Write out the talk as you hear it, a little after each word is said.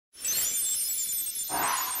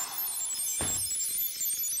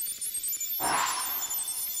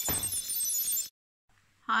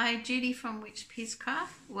Hi, Judy from Witchpeace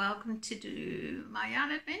Craft. Welcome to do my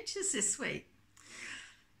yarn adventures this week.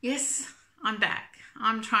 Yes, I'm back.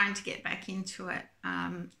 I'm trying to get back into it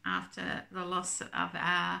after the loss of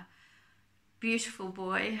our beautiful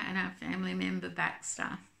boy and our family member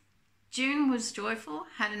Baxter. June was joyful,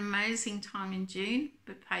 had an amazing time in June,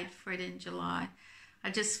 but paid for it in July. I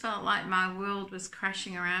just felt like my world was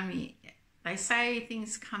crashing around me. They say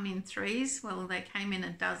things come in threes. Well, they came in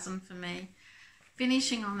a dozen for me.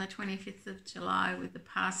 Finishing on the 25th of July with the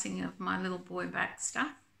passing of my little boy Baxter.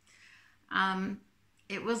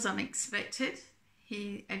 It was unexpected.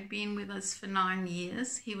 He had been with us for 9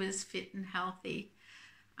 years. He was fit and healthy.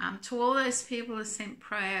 To all those people who sent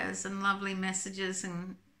prayers and lovely messages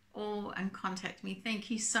and contact me,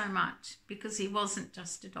 thank you so much, because he wasn't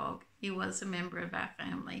just a dog. He was a member of our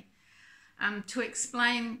family. To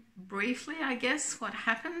explain briefly, I guess, what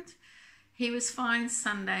happened. He was fine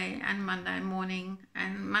Sunday and Monday morning,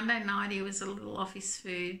 and Monday night he was a little off his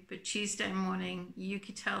food, but Tuesday morning you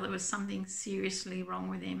could tell there was something seriously wrong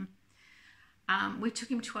with him. We took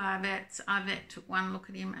him to our vets. Our vet took one look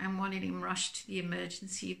at him and wanted him rushed to the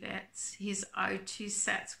emergency vets. His O2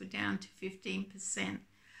 sats were down to 15%.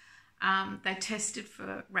 They tested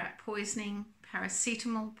for rat poisoning,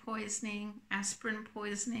 paracetamol poisoning, aspirin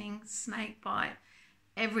poisoning, snake bite.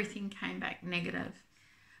 Everything came back negative.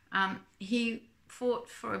 He fought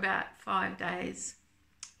for about 5 days.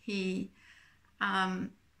 He had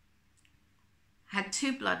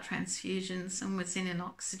 2 blood transfusions and was in an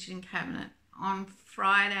oxygen cabinet. On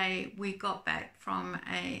Friday, we got back from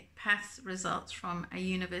path results from a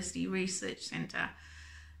university research centre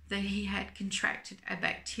that he had contracted a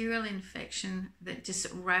bacterial infection that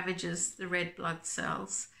just ravages the red blood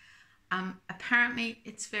cells. Apparently,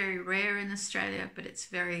 it's very rare in Australia, but it's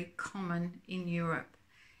very common in Europe.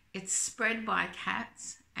 It's spread by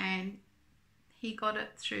cats, and he got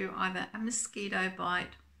it through either a mosquito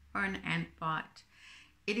bite or an ant bite.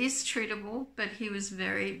 It is treatable, but he was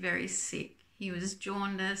very, very sick. He was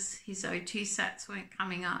jaundiced. His O2 sats weren't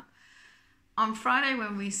coming up. On Friday,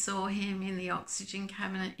 when we saw him in the oxygen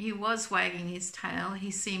cabinet, he was wagging his tail.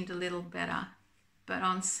 He seemed a little better. But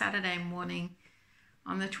on Saturday morning,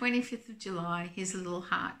 on the 25th of July, his little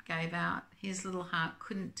heart gave out. His little heart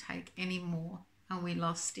couldn't take any more, and we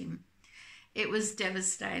lost him. It was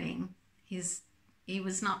devastating. He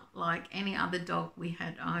was not like any other dog we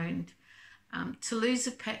had owned. To lose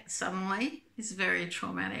a pet suddenly is very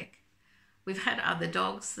traumatic. We've had other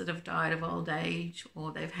dogs that have died of old age,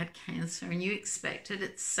 or they've had cancer, and you expect it.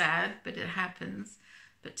 It's sad, but it happens.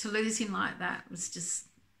 But to lose him like that was just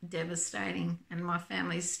devastating, and my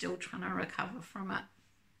family's still trying to recover from it.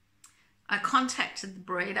 I contacted the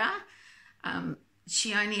breeder.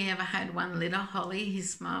 She only ever had one litter, Holly,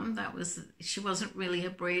 his mum. She wasn't really a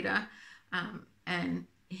breeder. And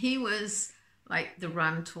he was like the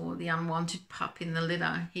runt or the unwanted pup in the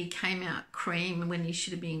litter. He came out cream when he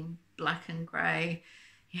should have been black and grey.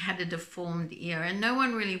 He had a deformed ear, and no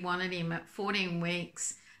one really wanted him. At 14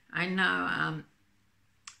 weeks, I know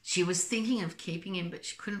she was thinking of keeping him, but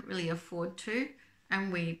she couldn't really afford to.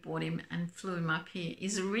 And we bought him and flew him up here.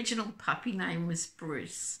 His original puppy name was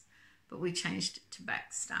Bruce, but we changed it to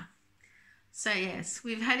Baxter. So yes,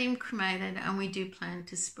 we've had him cremated, and we do plan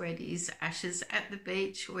to spread his ashes at the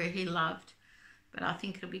beach where he loved, but I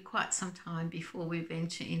think it'll be quite some time before we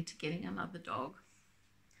venture into getting another dog.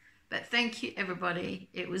 But thank you, everybody.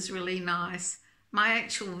 It was really nice. My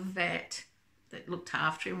actual vet that looked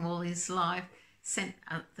after him all his life sent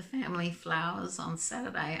the family flowers on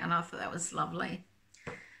Saturday, and I thought that was lovely.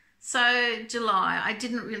 So July, I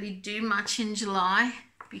didn't really do much in July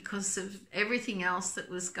because of everything else that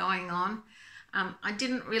was going on. I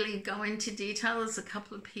didn't really go into detail. There's a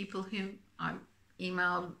couple of people who I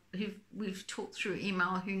emailed, who we've talked through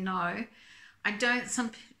email, who know. I don't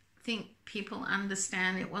think people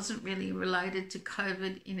understand it wasn't really related to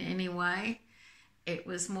COVID in any way. It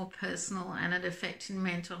was more personal, and it affected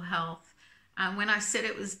mental health. When I said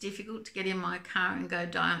it was difficult to get in my car and go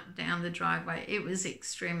down the driveway, it was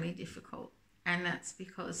extremely difficult, and that's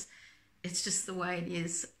because it's just the way it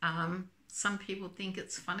is. Some people think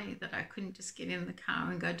it's funny that I couldn't just get in the car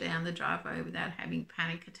and go down the driveway without having a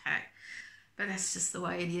panic attack, but that's just the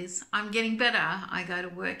way it is. I'm getting better. I go to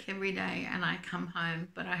work every day and I come home,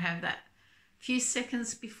 but I have that few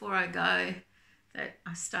seconds before I go that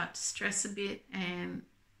I start to stress a bit, and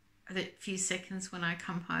that few seconds when I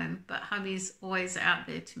come home. But hubby's always out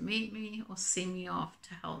there to meet me or see me off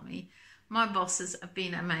to help me. My bosses have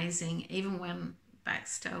been amazing, even when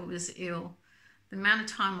Baxter was ill. The amount of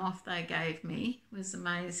time off they gave me was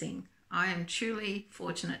amazing. I am truly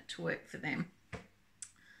fortunate to work for them.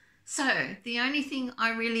 So the only thing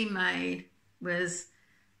I really made was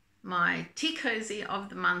my tea cozy of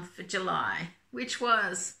the month for July, which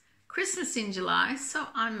was Christmas in July. So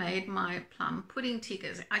I made my plum pudding tea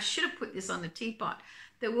cozy. I should have put this on the teapot.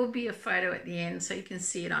 There will be a photo at the end so you can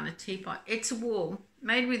see it on a teapot. It's wool,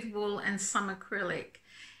 made with wool and some acrylic.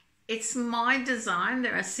 It's my design.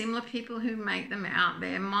 There are similar people who make them out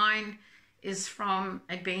there. Mine is from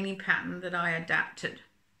a beanie pattern that I adapted.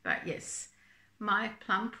 But yes, my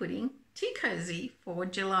plum pudding tea cozy for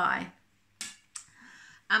July.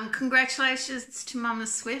 Congratulations to Mama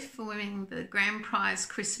Swift for winning the grand prize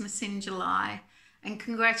Christmas in July, and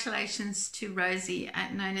congratulations to Rosie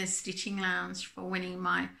at Nona's Stitching Lounge for winning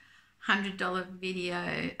my $100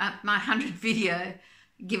 video, my 100 video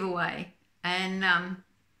giveaway. And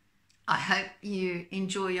I hope you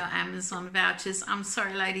enjoy your Amazon vouchers. I'm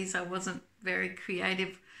sorry, ladies, I wasn't very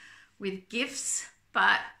creative with gifts,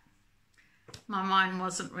 but my mind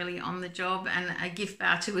wasn't really on the job, and a gift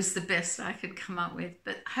voucher was the best I could come up with.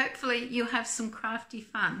 But hopefully you'll have some crafty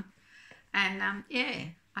fun, and yeah,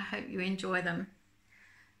 I hope you enjoy them.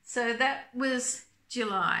 So that was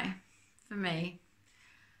July for me,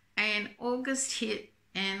 and August hit,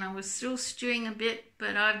 and I was still stewing a bit,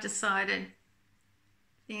 but I've decided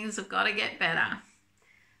things have got to get better.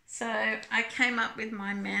 So I came up with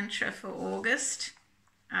my mantra for August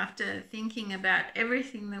after thinking about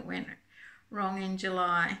everything that went wrong in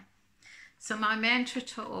July. So my mantra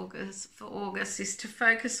for August is to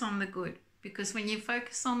focus on the good, because when you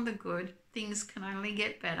focus on the good, things can only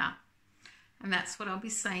get better. And that's what I'll be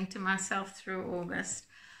saying to myself through August.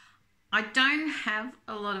 I don't have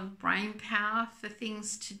a lot of brain power for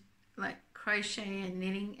things to like crochet and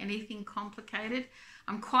knitting, anything complicated.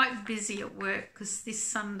 I'm quite busy at work because this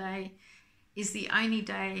Sunday is the only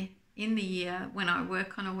day in the year when I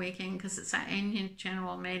work on a weekend, because it's our annual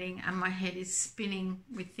general meeting and my head is spinning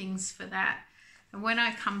with things for that. And when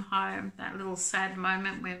I come home, that little sad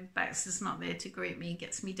moment when Baxter's not there to greet me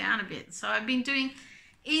gets me down a bit. So I've been doing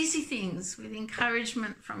easy things with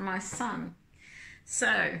encouragement from my son.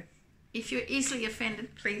 So if you're easily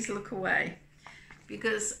offended, please look away,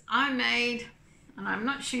 because I made, and I'm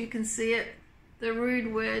not sure you can see it, the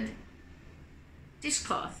rude word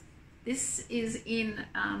dishcloth. This is in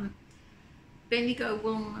Bendigo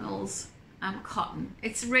Wool Mills cotton.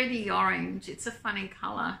 It's reddy orange. It's a funny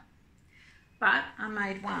colour, but I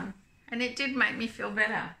made one and it did make me feel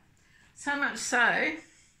better. So much so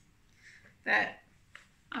that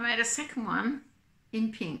I made a second one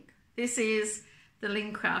in pink. This is the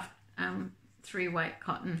Lincraft 3-weight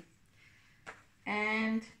cotton,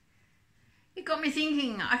 and it got me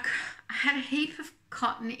thinking. I had a heap of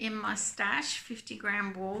cotton in my stash,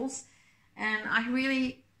 50-gram balls, and I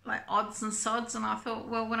really like odds and sods, and I thought,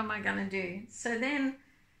 well, what am I going to do? So then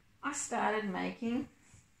I started making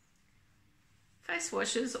face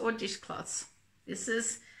washers or dishcloths.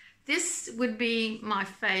 This would be my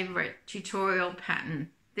favorite tutorial pattern.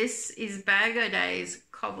 This is Bag O' Day's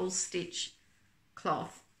cobble stitch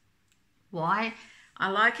cloth. Why I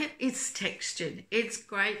like it? It's textured. It's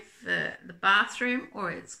great for the bathroom, or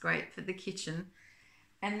it's great for the kitchen.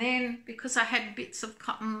 And then because I had bits of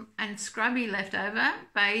cotton and scrubby left over,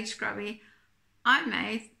 beige scrubby, I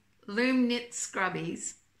made loom knit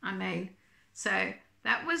scrubbies. So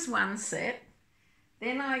that was one set.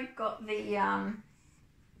 Then I got the, I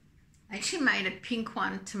actually made a pink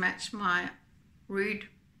one to match my rude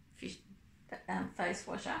face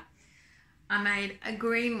washer. I made a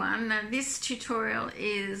green one. Now this tutorial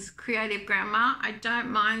is Creative Grandma. I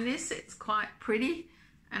don't mind this, it's quite pretty.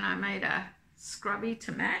 And I made a scrubby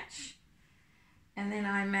to match. And then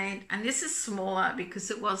I made, and this is smaller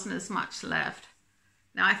because it wasn't as much left.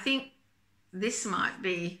 Now I think this might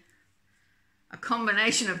be a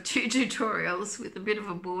combination of two tutorials with a bit of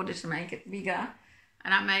a border to make it bigger.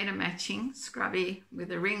 And I made a matching scrubby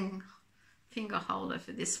with a ring finger holder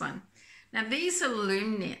for this one. Now these are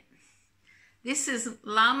loom knit. This is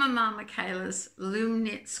Llama Mama Kayla's loom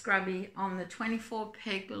knit scrubby on the 24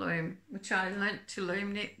 peg loom, which I learnt to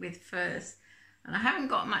loom knit with first. And I haven't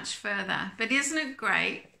got much further, but isn't it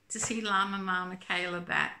great to see Llama Mama Kayla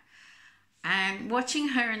back? And watching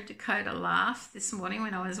her and Dakota laugh this morning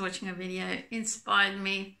when I was watching a video inspired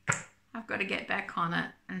me. I've got to get back on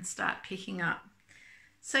it and start picking up.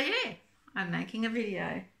 So yeah, I'm making a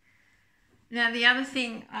video. Now the other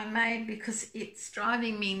thing I made, because it's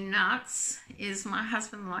driving me nuts, is my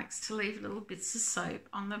husband likes to leave little bits of soap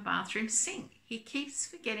on the bathroom sink. He keeps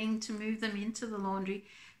forgetting to move them into the laundry,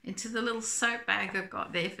 into the little soap bag I've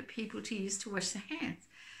got there for people to use to wash their hands.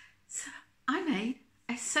 So I made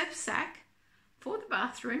a soap sack for the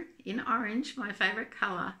bathroom in orange, my favourite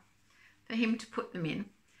colour, for him to put them in.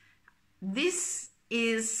 this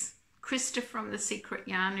is Krista from the Secret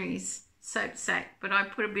Yarneries soap sack, but I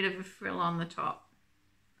put a bit of a frill on the top.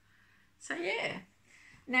 So yeah.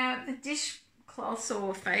 Now the dishcloths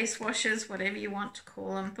or face washers, whatever you want to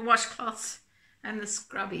call them, the washcloths and the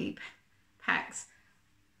scrubby packs,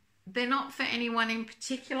 they're not for anyone in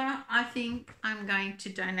particular. I think I'm going to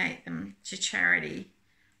donate them to charity.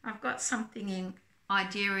 I've got something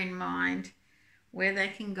idea in mind where they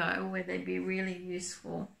can go, where they'd be really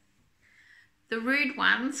useful. The rude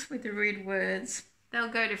ones with the rude words, they'll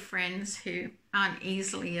go to friends who aren't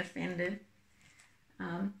easily offended.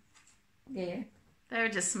 Yeah, they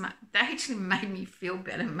actually made me feel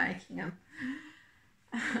better making them.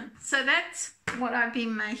 So that's what I've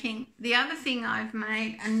been making. The other thing I've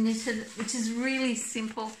made and knitted, which is really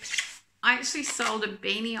simple, I actually sold a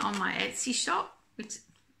beanie on my Etsy shop, which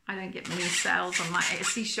I don't get many sales on my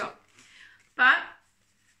Etsy shop, but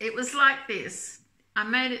it was like this. I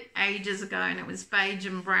made it ages ago and it was beige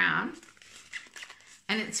and brown,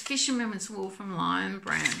 and it's fisherman's wool from Llama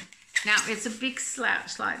brand. Now it's a big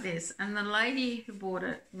slouch like this, and the lady who bought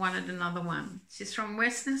it wanted another one. She's from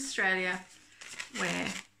Western Australia, where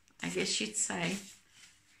I guess you'd say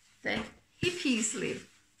the hippies live,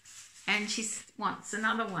 and she wants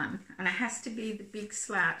another one, and it has to be the big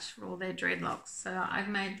slouch for all their dreadlocks. So I've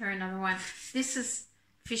made her another one. This is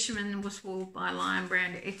Fisherman's Wool by Llama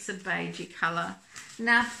brand. It's a beigey colour.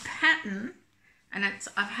 Now pattern, and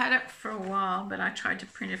I've had it for a while, but I tried to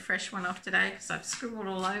print a fresh one off today because I've scribbled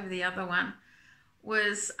all over the other one,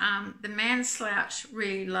 was the Man Slouch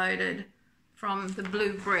Reloaded from the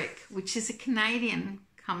Blue Brick, which is a Canadian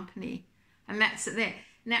company, and that's it there.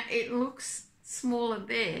 Now it looks smaller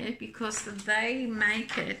there because they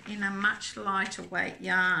make it in a much lighter weight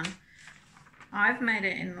yarn. I've made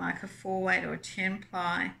it in like a 4-weight or a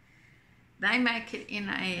 10-ply. They make it in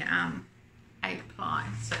a 8-ply,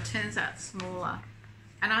 so it turns out smaller.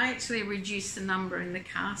 And I actually reduced the number in the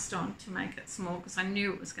cast on to make it small because I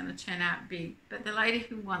knew it was going to turn out big. But the lady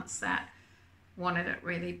who wants that wanted it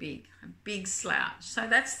really big, a big slouch. So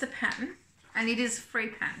that's the pattern, and it is a free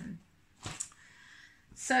pattern.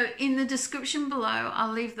 So in the description below,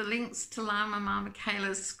 I'll leave the links to Llama Mama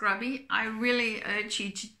Kayla's Scrubby. I really urge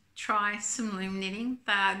you to try some loom knitting.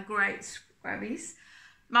 They are great scrubbies.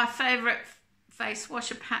 My favourite face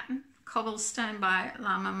washer pattern, Cobblestone by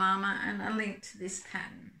Llama Mama, and a link to this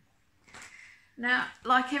pattern. Now,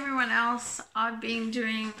 like everyone else, I've been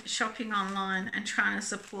doing shopping online and trying to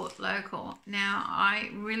support local. Now,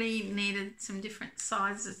 I really needed some different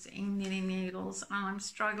sizes in knitting needles, and I'm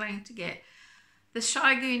struggling to get the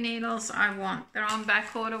Shigu needles I want. They're on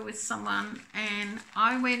back order with someone, and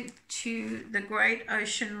I went to the Great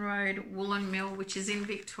Ocean Road Woollen Mill, which is in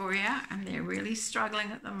Victoria, and they're really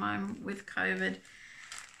struggling at the moment with COVID.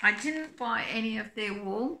 I didn't buy any of their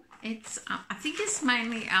wool. It's I think it's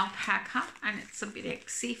mainly alpaca, and it's a bit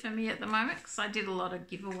exy for me at the moment because I did a lot of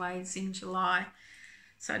giveaways in July,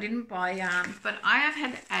 so I didn't buy yarn. But I have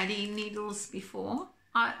had Addy needles before.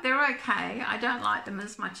 They're okay. I don't like them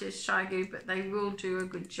as much as Shigu, but they will do a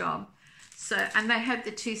good job. So, and they had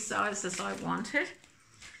the 2 sizes I wanted.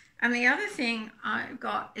 And the other thing I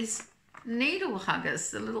got is needle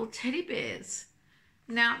huggers, the little teddy bears.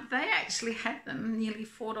 Now, they actually had them nearly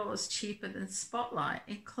 $4 cheaper than Spotlight,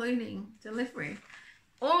 including delivery.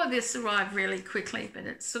 All of this arrived really quickly, but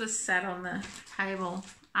it sort of sat on the table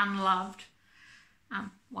unloved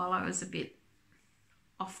while I was a bit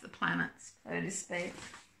off the planet, so to speak.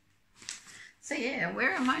 So yeah,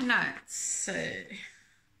 where are my notes?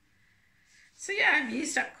 So yeah, I've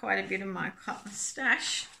used up quite a bit of my cotton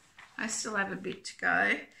stash. I still have a bit to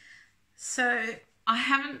go. So I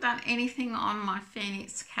haven't done anything on my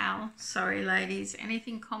Phoenix cowl. Sorry ladies,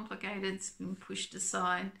 anything complicated's been pushed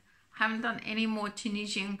aside. I haven't done any more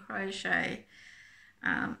Tunisian crochet.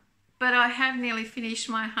 But I have nearly finished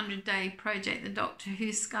my 100-day project, the Doctor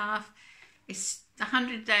Who scarf. The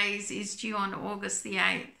 100 days is due on August the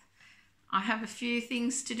 8th. I have a few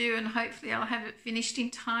things to do and hopefully I'll have it finished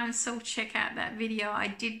in time, so check out that video. I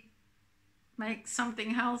did make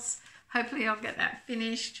something else. Hopefully I'll get that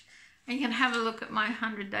finished. And you can have a look at my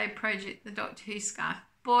 100-day project, the Doctor Who scarf.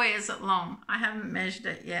 Boy, is it long. I haven't measured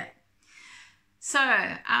it yet. So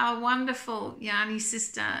our wonderful yarny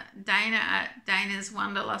sister Dana at Dana's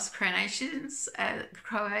Wonderlost Creations,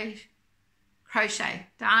 Dana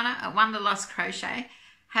at Wonderlost Crochet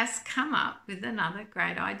has come up with another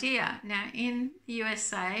great idea. Now in the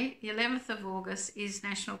USA, the 11th of August is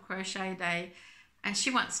National Crochet Day, and she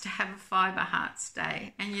wants to have a Fibre Hearts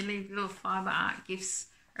Day, and you leave little fibre art gifts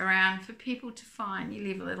around for people to find. You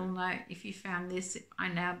leave a little note, if you found this, I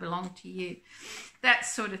now belong to you, that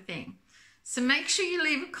sort of thing. So make sure you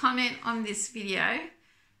leave a comment on this video,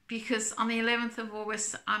 because on the 11th of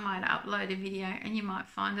August I might upload a video and you might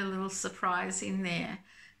find a little surprise in there.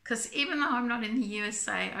 Because even though I'm not in the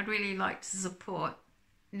USA, I'd really like to support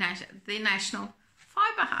the National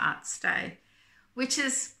Fibre Hearts Day, which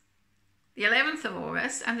is the 11th of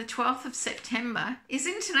August, and the 12th of September is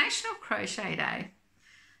International Crochet Day.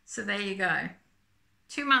 So there you go.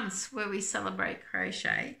 2 months where we celebrate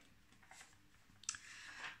crochet.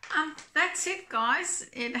 That's it, guys.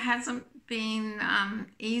 It hasn't been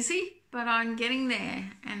easy, but I'm getting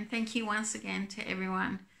there. And thank you once again to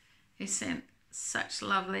everyone who sent such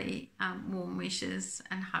lovely warm wishes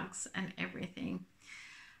and hugs and everything.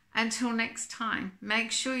 Until next time,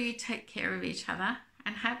 make sure you take care of each other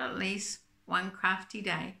and have at least one crafty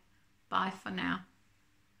day. Bye for now.